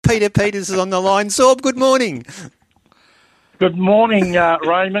Peter Peters is on the line. Zorb, good morning. Good morning,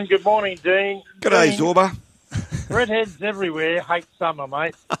 Raymond. Good morning, Dean. G'day, Zorba. Redheads everywhere hate summer,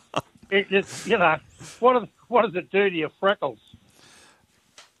 mate. It's what does it do to your freckles?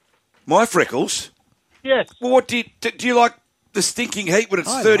 My freckles? Yes. Well, what do you like the stinking heat when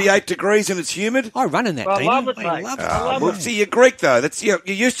it's 38 degrees and it's humid? I run in that, I Dino. love it, mate. I love it. I love Well, it. see, you're Greek, though. You're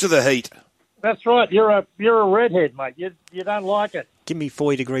used to the heat. That's right. You're a redhead, mate. You don't like it. Give me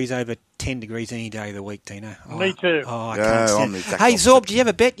 40 degrees over 10 degrees any day of the week, Dino. Me too. I No, can't stand I'm the it. exact Hey, opposite. Zorb, did you have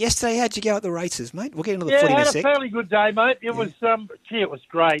a bet yesterday? How'd you go at the races, mate? We'll get into the footy in I a had a sec. fairly good day, mate. It was it was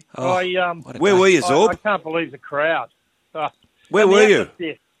great. Oh, what a Where day. were you, I Zorb? can't believe the crowd. Where And the were you?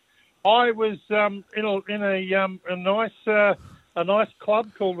 atmosphere. I was in a nice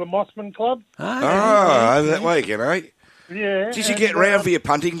club called the Mossman Club. Oh, over that way, you know. Yeah. Did you get round for your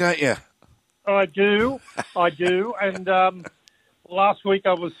punting, don't you? I do. And last week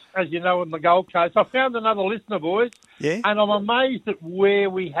I was, as you know, on the Gold Coast. I found another listener, boys. Yeah? And I'm amazed at where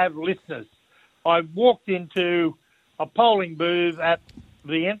we have listeners. I walked into a polling booth at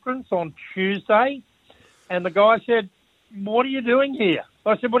the entrance on Tuesday, and the guy said, "What are you doing here?"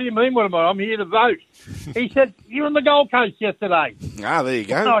 I said, "What do you mean, what am I? I'm here to vote." He said, "You were on the Gold Coast yesterday." Ah, there you And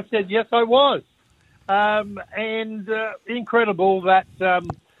go. I said, "Yes, I was." Incredible that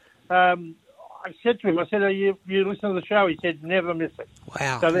I said to him, I said, you listen to the show? He said, "Never miss it."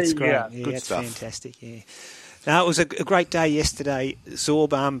 Wow, So there that's you great. go. Yeah, Good that's stuff. fantastic, yeah. No, it was a great day yesterday,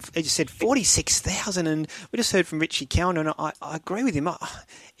 Zorb. He just said 46,000, and we just heard from Richie Cowan, and I agree with him.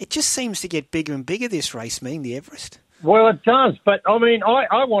 It just seems to get bigger and bigger, this race, meaning the Everest. Well, it does, but I mean,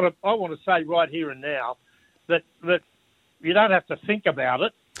 I want to say right here and now that you don't have to think about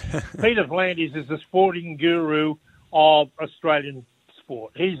it. Peter Vlandis is the sporting guru of Australian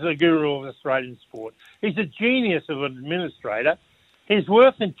sport. He's the guru of Australian sport. He's a genius of an administrator. His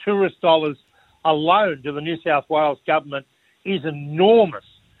worth in tourist dollars alone to the New South Wales government is enormous.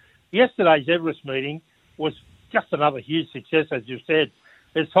 Yesterday's Everest meeting was just another huge success, as you said.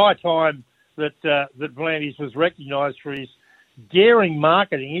 It's high time that Vlandis was recognised for his daring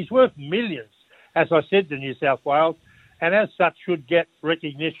marketing. He's worth millions, as I said, to New South Wales, and as such should get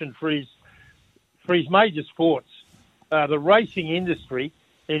recognition for his major sports, the racing industry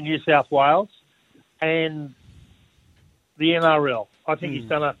in New South Wales and the NRL. I think he's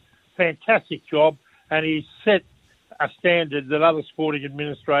done a fantastic job, and he's set a standard that other sporting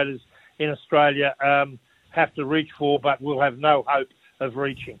administrators in Australia have to reach for, but will have no hope of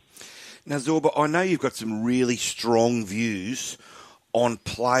reaching. Now, Zorba, I know you've got some really strong views on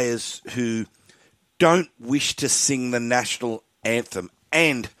players who don't wish to sing the national anthem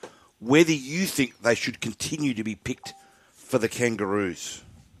and whether you think they should continue to be picked for the Kangaroos.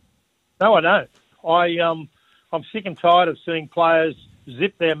 No, I don't. I'm sick and tired of seeing players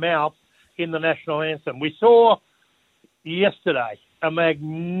zip their mouth in the national anthem. We saw yesterday a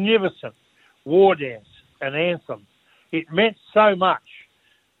magnificent war dance, an anthem. It meant so much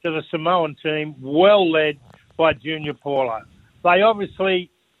to the Samoan team, well led by Junior Paulo. They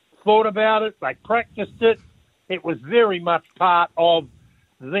obviously thought about it, they practiced it. It was very much part of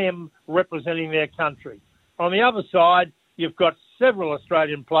them representing their country. On the other side, you've got several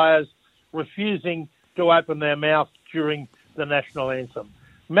Australian players refusing to open their mouth during the national anthem.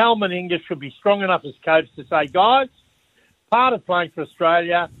 Mal Meninga should be strong enough as coach to say, guys, part of playing for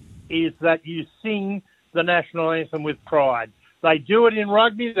Australia is that you sing the national anthem with pride. They do it in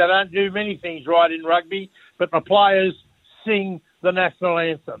rugby. They don't do many things right in rugby, but the players sing the national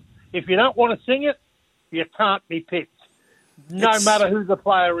anthem. If you don't want to sing it, you can't be picked, no matter who the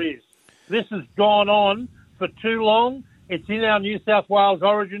player is. This has gone on for too long. It's in our New South Wales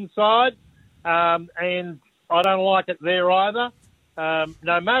origin side, and I don't like it there either.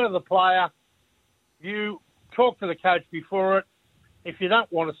 No matter the player, you talk to the coach before it. If you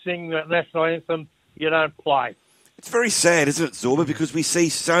don't want to sing the national anthem, you don't play. It's very sad, isn't it, Zorba, because we see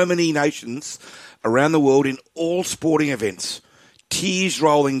so many nations around the world in all sporting events, tears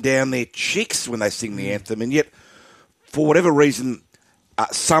rolling down their cheeks when they sing the anthem, and yet, for whatever reason,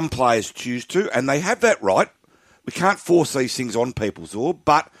 some players choose to, and they have that right. We can't force these things on people, Zorba,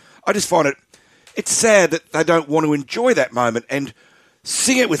 but I just find it's sad that they don't want to enjoy that moment and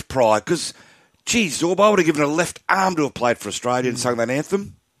sing it with pride, because, geez, Zorba, I would have given a left arm to have played for Australia and sung that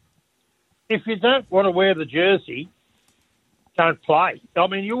anthem. If you don't want to wear the jersey, don't play. I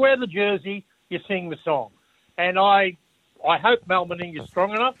mean, you wear the jersey, you sing the song. And I hope Mal Meninga is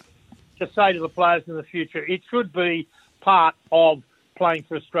strong enough to say to the players in the future, it should be part of playing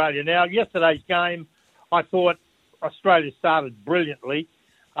for Australia. Now, yesterday's game, I thought Australia started brilliantly,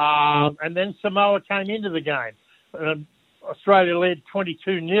 and then Samoa came into the game. Australia led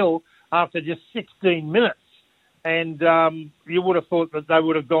 22-0 after just 16 minutes. And you would have thought that they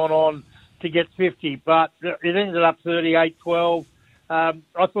would have gone on to get 50, but it ended up 38-12. I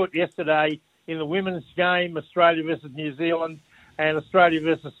thought yesterday in the women's game, Australia versus New Zealand and Australia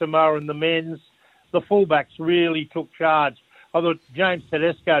versus Samoa in the men's, the fullbacks really took charge. I thought James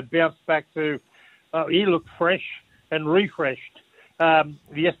Tedesco bounced back to, he looked fresh and refreshed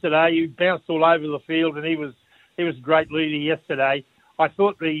yesterday. He bounced all over the field, and he was a great leader yesterday. I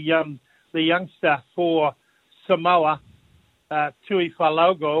thought the youngster for Samoa, Tui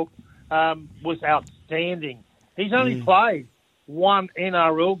Falogo, was outstanding. He's only played one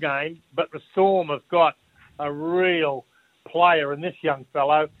NRL game, but the Storm have got a real player in this young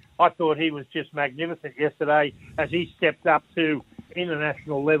fellow. I thought he was just magnificent yesterday as he stepped up to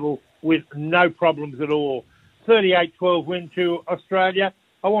international level with no problems at all. 38-12 win to Australia.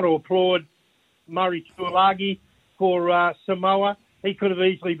 I want to applaud Murray Tuilagi for Samoa. He could have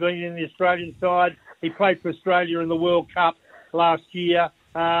easily been in the Australian side. He played for Australia in the World Cup last year.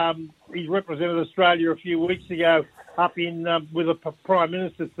 He represented Australia a few weeks ago up in with the Prime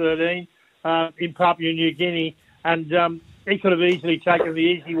Minister's 13 in Papua New Guinea, and he could have easily taken the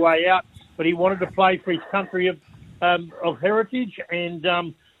easy way out, but he wanted to play for his country of heritage,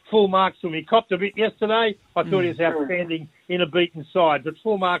 and full marks to him. He copped a bit yesterday. I thought he was outstanding in a beaten side, but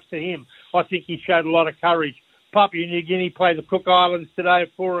full marks to him. I think he showed a lot of courage. Papua New Guinea play the Cook Islands today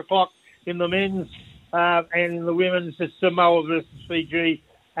at 4 o'clock in the men's, and in the women's, it's Samoa versus Fiji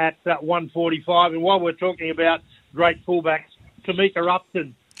at 1:45. And while we're talking about great fullbacks, Tamika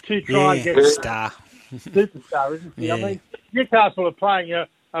Upton, 2 tries. Superstar, isn't she? Yeah. I mean, Newcastle are paying a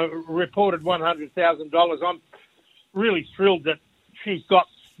reported $100,000. I'm really thrilled that she's got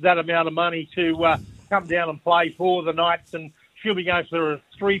that amount of money to come down and play for the Knights, and she'll be going for a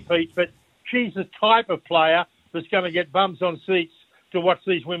 3-peat. But she's the type of player that's going to get bums on seats to watch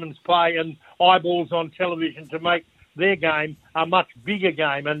these women's play and eyeballs on television to make their game a much bigger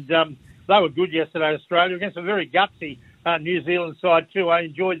game. And they were good yesterday, Australia, against a very gutsy New Zealand side too. I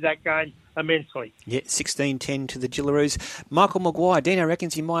enjoyed that game immensely. Yeah, 16-10 to the Gillaroos. Michael Maguire, Dino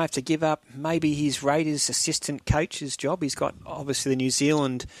reckons he might have to give up maybe his Raiders assistant coach's job. He's got obviously the New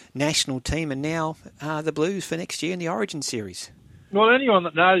Zealand national team and now the Blues for next year in the Origin series. Well, anyone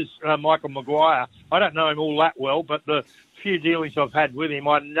that knows Michael Maguire, I don't know him all that well, but the few dealings I've had with him,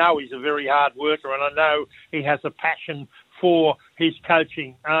 I know he's a very hard worker, and I know he has a passion for his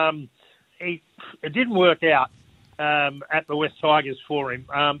coaching. It didn't work out at the West Tigers for him.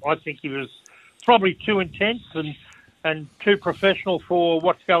 I think he was probably too intense and too professional for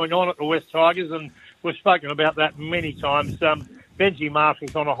what's going on at the West Tigers, and we've spoken about that many times. Benji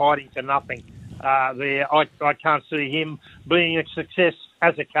Marshall's on a hiding to nothing there. I can't see him being a success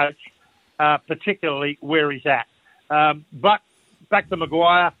as a coach, particularly where he's at. But back to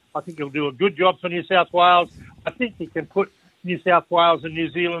Maguire, I think he'll do a good job for New South Wales. I think he can put New South Wales and New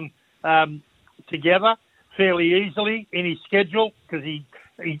Zealand together fairly easily in his schedule, because he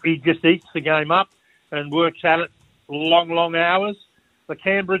just eats the game up and works at it long hours. The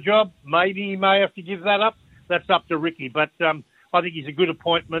Canberra job, maybe he may have to give that up. That's up to Ricky. But I think he's a good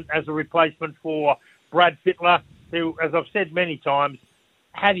appointment as a replacement for Brad Fittler, who, as I've said many times,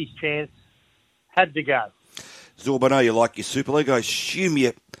 had his chance, had to go. Zorba, I know you like your Super League. I assume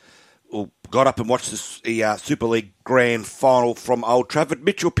you got up and watched the Super League Grand Final from Old Trafford.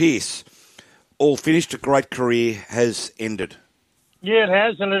 Mitchell Pearce, all finished, a great career has ended. Yeah, it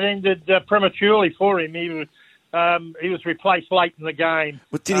has, and it ended prematurely for him. He was replaced late in the game.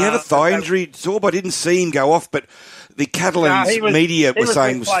 But did he have a thigh injury? Zorba, I didn't see him go off, but the Catalan's media was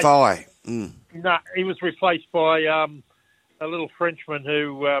saying it was thigh. No, he was replaced by a little Frenchman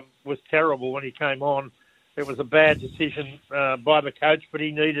who was terrible when he came on. It was a bad decision by the coach, but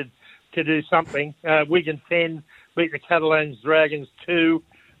he needed to do something. Wigan 10 beat the Catalans Dragons 2.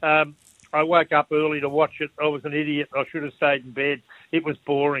 I woke up early to watch it. I was an idiot. I should have stayed in bed. It was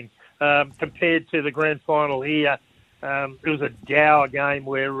boring. Compared to the grand final here, it was a dour game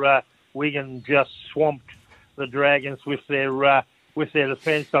where Wigan just swamped the Dragons with their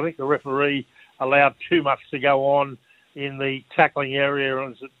defence. I think the referee allowed too much to go on in the tackling area,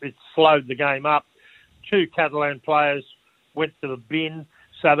 and it slowed the game up. 2 Catalan players went to the bin,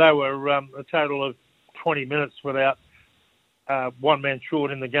 so they were a total of 20 minutes without one man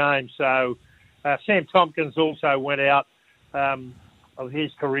short in the game. So Sam Tompkins also went out of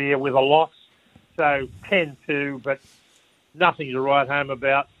his career with a loss. So 10-2, but nothing to write home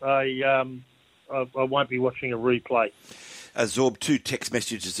about. I won't be watching a replay. Zorb, 2 text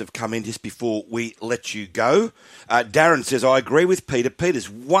messages have come in just before we let you go. Darren says, I agree with Peter. Peter's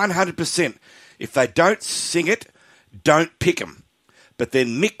 100%. If they don't sing it, don't pick them. But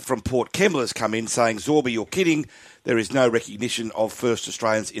then Mick from Port Kembla has come in saying, Zorba, you're kidding. There is no recognition of first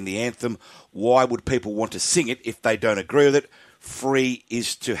Australians in the anthem. Why would people want to sing it if they don't agree with it? Free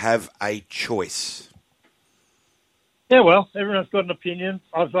is to have a choice. Yeah, well, everyone's got an opinion.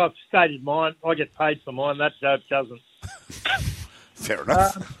 I've stated mine. I get paid for mine. That dope doesn't. Fair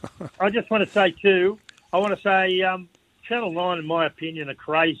enough. I just want to say, too, Channel 9, in my opinion, are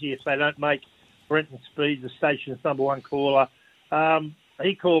crazy if they don't make Brenton Speed the station's number one caller.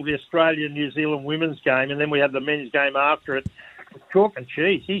 He called the Australia-New Zealand women's game, and then we had the men's game after it. Chalk and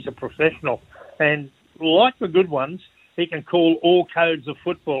cheese. He's a professional. And like the good ones, he can call all codes of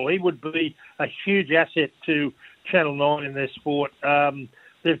football. He would be a huge asset to Channel 9 in their sport.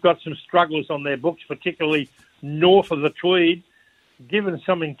 They've got some strugglers on their books, particularly north of the Tweed. Given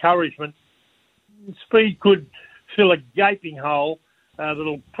some encouragement, Speed could fill a gaping hole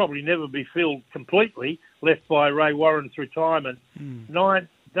that'll probably never be filled completely, left by Ray Warren's retirement. 9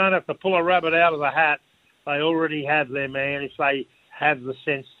 don't have to pull a rabbit out of the hat. They already have their man if they have the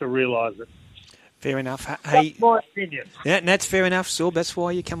sense to realise it. Fair enough. Hey, that's my opinion. Yeah, and that's fair enough, Zorba. That's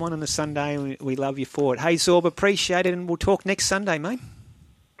why you come on a Sunday, and we love you for it. Hey, Zorba, appreciate it, and we'll talk next Sunday, mate.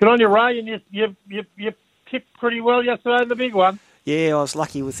 Good on you, Ray, and you tipped pretty well yesterday in the big one. Yeah, I was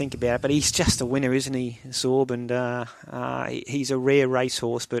lucky to think about it, but he's just a winner, isn't he, Zorb? And he's a rare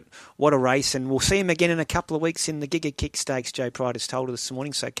racehorse, but what a race. And we'll see him again in a couple of weeks in the Giga Kick Stakes, Joe Pride has told us this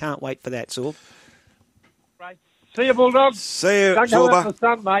morning, so can't wait for that, Zorb. Right. See you, Bulldogs. See you, Don't Zorba. go out in the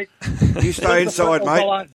sun, mate. You stay inside, mate.